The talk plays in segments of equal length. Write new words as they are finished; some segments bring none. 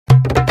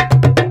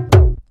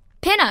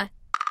Pinna.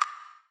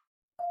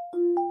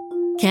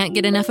 Can't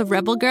get enough of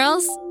Rebel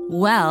Girls?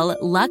 Well,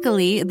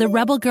 luckily, the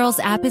Rebel Girls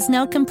app is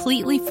now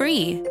completely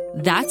free.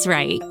 That's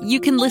right.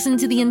 You can listen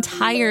to the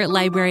entire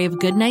library of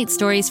goodnight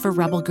stories for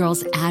Rebel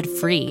Girls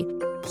ad-free.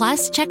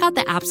 Plus, check out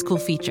the app's cool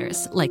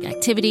features like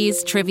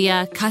activities,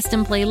 trivia,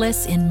 custom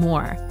playlists, and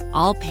more.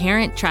 All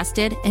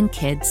parent-trusted and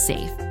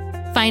kids-safe.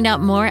 Find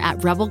out more at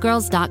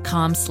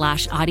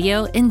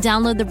rebelgirls.com/audio and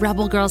download the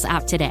Rebel Girls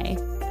app today.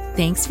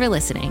 Thanks for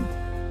listening.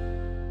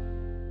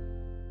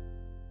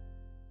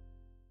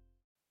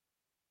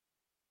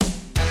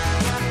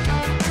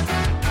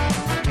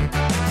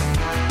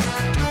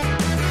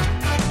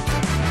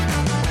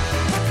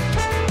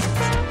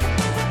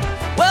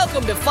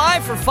 Welcome to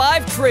 5 for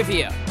 5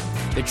 Trivia,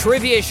 the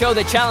trivia show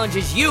that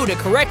challenges you to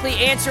correctly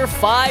answer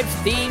 5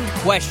 themed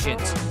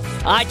questions.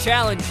 I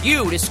challenge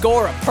you to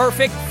score a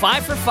perfect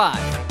 5 for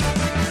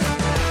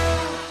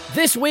 5.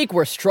 This week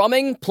we're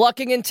strumming,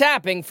 plucking, and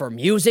tapping for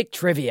music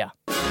trivia.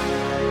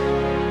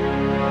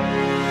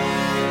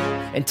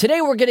 And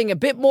today we're getting a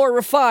bit more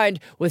refined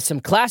with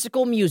some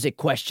classical music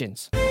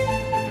questions.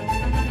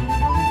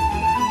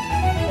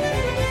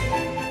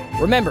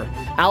 Remember,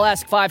 I'll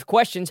ask 5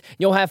 questions, and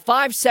you'll have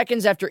 5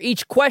 seconds after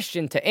each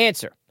question to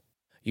answer.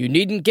 You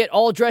needn't get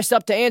all dressed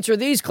up to answer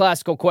these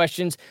classical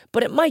questions,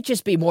 but it might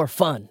just be more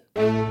fun.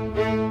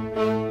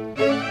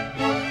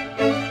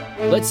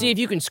 Let's see if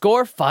you can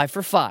score 5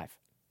 for 5.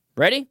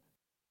 Ready?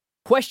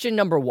 Question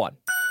number 1.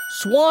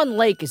 Swan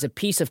Lake is a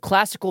piece of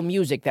classical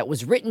music that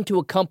was written to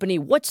accompany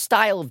what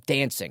style of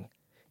dancing?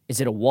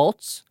 Is it a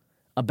waltz,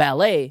 a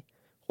ballet,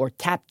 or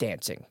tap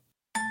dancing?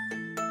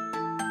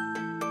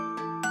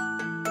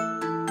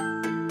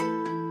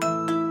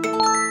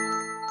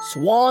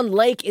 Swan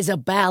Lake is a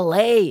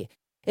ballet.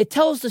 It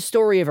tells the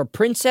story of a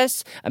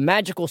princess, a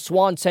magical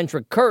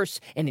swan-centric curse,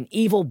 and an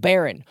evil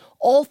baron,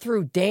 all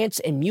through dance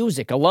and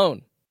music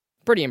alone.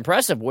 Pretty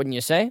impressive, wouldn't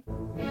you say?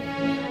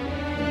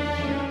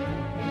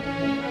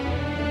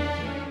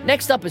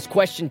 Next up is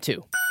question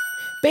 2.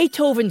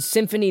 Beethoven's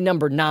Symphony No.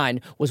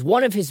 9 was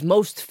one of his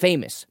most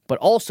famous, but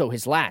also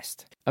his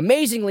last.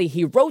 Amazingly,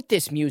 he wrote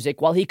this music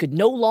while he could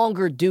no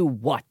longer do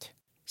what?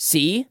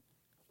 See,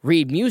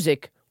 read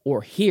music,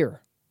 or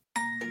hear?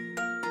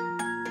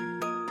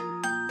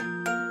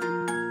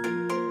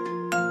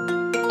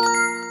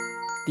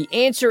 The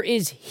answer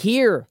is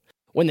hear.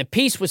 When the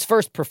piece was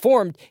first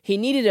performed, he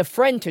needed a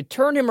friend to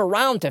turn him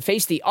around to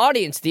face the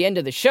audience at the end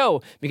of the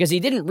show because he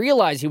didn't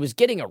realize he was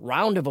getting a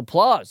round of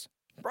applause.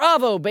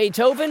 Bravo,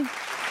 Beethoven!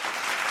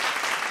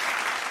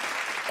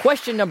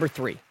 Question number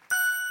 3.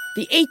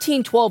 The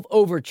 1812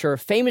 Overture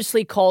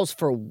famously calls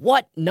for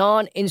what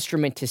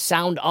non-instrument to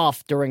sound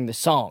off during the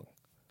song?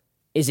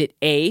 Is it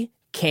A,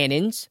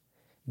 cannons,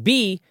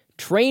 B,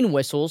 train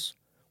whistles,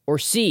 or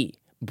C,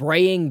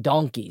 braying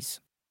donkeys?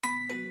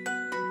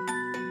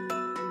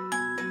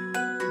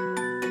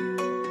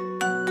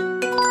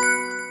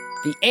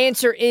 The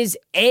answer is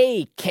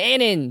A,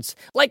 cannons,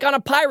 like on a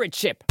pirate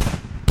ship.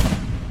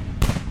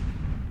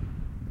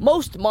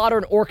 Most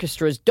modern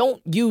orchestras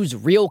don't use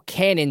real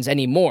cannons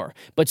anymore,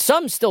 but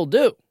some still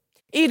do.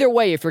 Either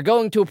way, if you're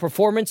going to a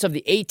performance of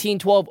the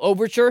 1812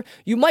 Overture,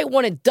 you might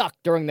want to duck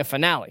during the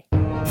finale.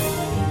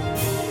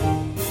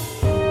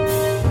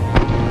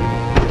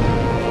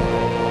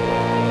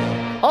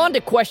 On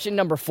to question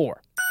number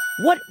 4.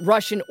 What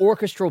Russian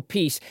orchestral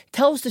piece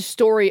tells the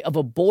story of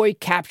a boy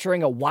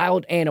capturing a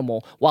wild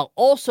animal while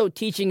also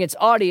teaching its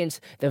audience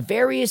the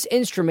various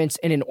instruments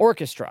in an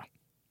orchestra?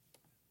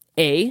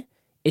 A,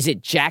 is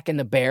it Jack and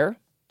the Bear?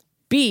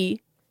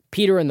 B,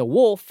 Peter and the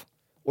Wolf?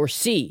 Or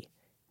C,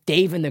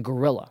 Dave and the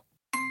Gorilla?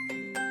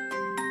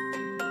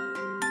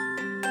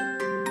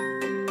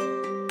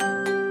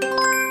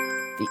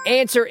 The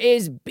answer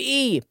is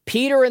B,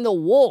 Peter and the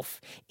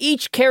Wolf.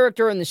 Each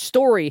character in the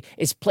story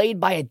is played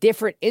by a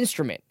different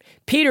instrument.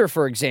 Peter,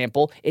 for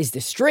example, is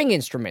the string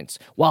instruments,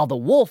 while the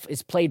wolf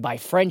is played by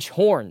French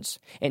horns.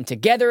 And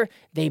together,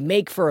 they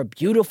make for a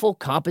beautiful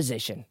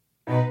composition.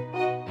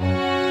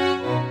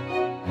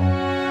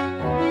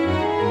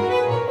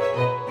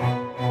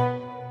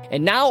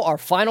 And now our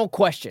final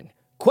question.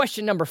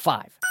 Question number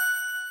 5.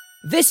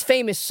 This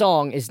famous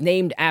song is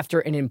named after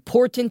an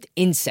important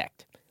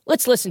insect.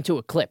 Let's listen to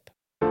a clip.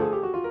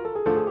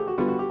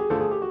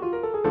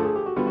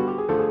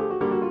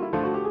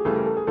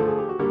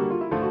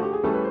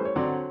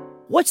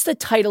 What's the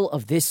title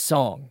of this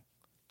song?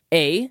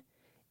 A,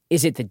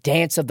 is it The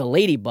Dance of the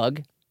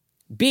Ladybug?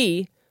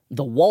 B,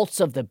 The Waltz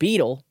of the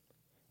Beetle?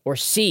 Or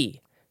C,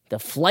 The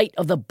Flight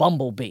of the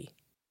Bumblebee?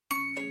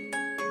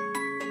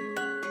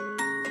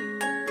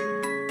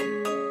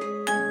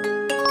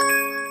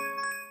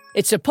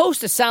 It's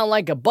supposed to sound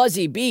like a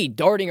buzzy bee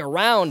darting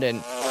around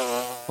and...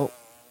 Oh,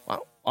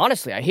 wow,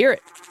 honestly, I hear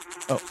it.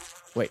 Oh,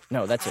 wait,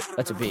 no, that's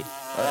a bee.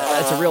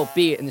 That's a real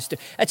bee in the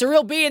studio. That's a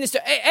real bee in the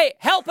studio. Hey,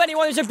 help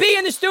anyone, there's a bee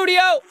in the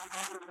studio!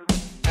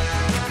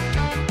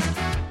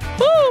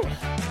 Woo!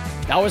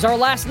 That was our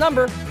last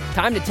number.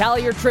 Time to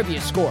tally your trivia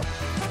score.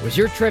 Was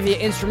your trivia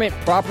instrument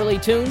properly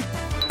tuned?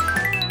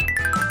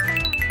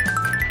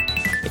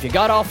 If you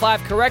got all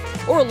 5 correct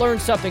or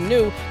learned something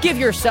new, give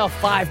yourself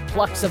 5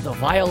 plucks of the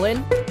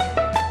violin.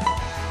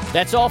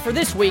 That's all for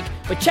this week,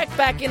 but check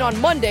back in on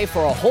Monday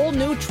for a whole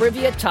new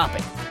trivia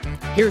topic.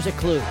 Here's a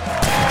clue.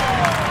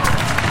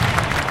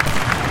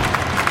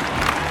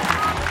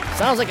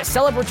 Sounds like a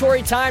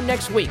celebratory time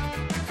next week.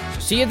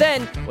 So see you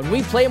then when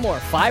we play more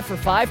 5 for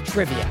 5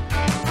 trivia.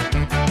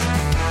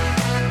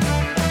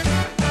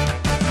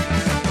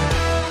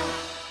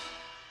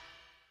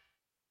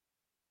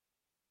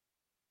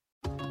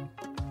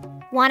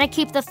 Want to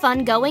keep the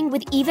fun going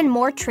with even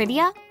more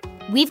trivia?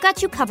 We've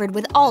got you covered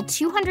with all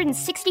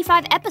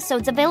 265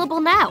 episodes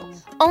available now,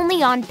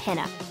 only on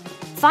Pinna.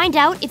 Find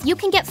out if you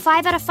can get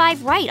 5 out of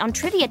 5 right on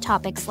trivia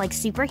topics like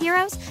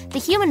superheroes, the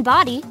human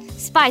body,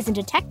 spies and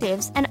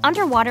detectives, and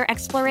underwater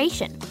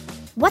exploration.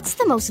 What's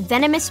the most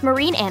venomous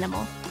marine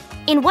animal?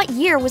 In what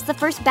year was the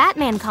first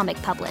Batman comic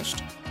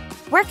published?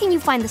 Where can you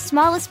find the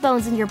smallest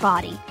bones in your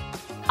body?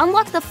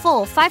 Unlock the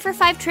full 5 for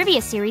 5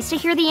 trivia series to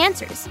hear the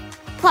answers.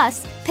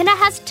 Plus, Pinna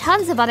has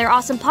tons of other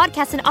awesome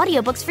podcasts and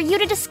audiobooks for you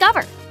to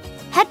discover.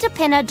 Head to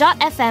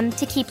pinna.fm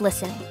to keep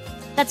listening.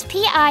 That's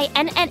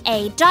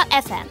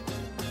PINNA.FM.